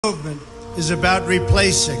Movement is about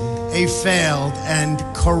replacing a failed and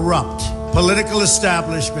corrupt political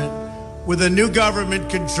establishment with a new government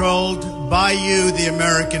controlled by you, the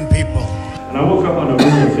American people. And I woke up on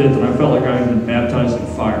November 5th and I felt like I had been baptized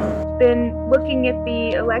in fire. Been looking at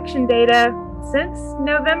the election data since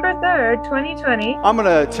November 3rd, 2020. I'm going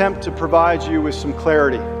to attempt to provide you with some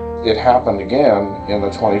clarity. It happened again in the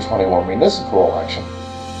 2021 municipal election.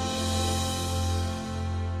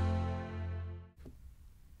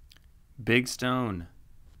 Big Stone,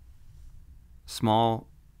 small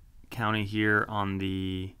county here on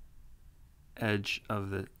the edge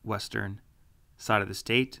of the western side of the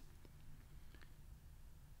state,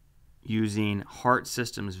 using Heart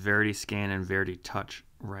Systems VerityScan and VerityTouch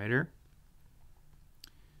writer.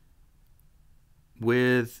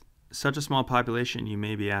 With such a small population, you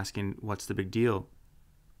may be asking, what's the big deal?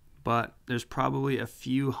 But there's probably a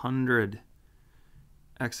few hundred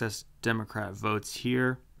excess Democrat votes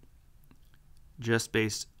here just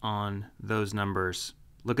based on those numbers.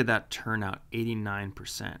 Look at that turnout,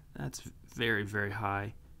 89%. That's very, very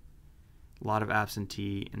high. A lot of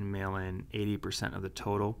absentee and mail-in, 80% of the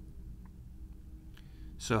total.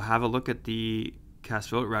 So have a look at the cast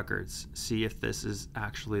vote records, see if this is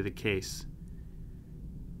actually the case.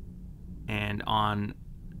 And on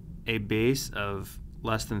a base of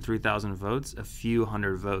less than 3,000 votes, a few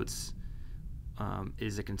hundred votes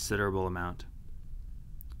is a considerable amount.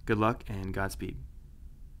 Good luck and Godspeed.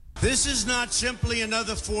 This is not simply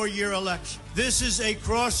another four-year election. This is a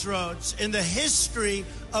crossroads in the history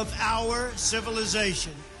of our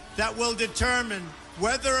civilization that will determine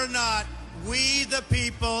whether or not we, the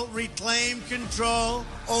people, reclaim control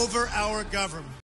over our government.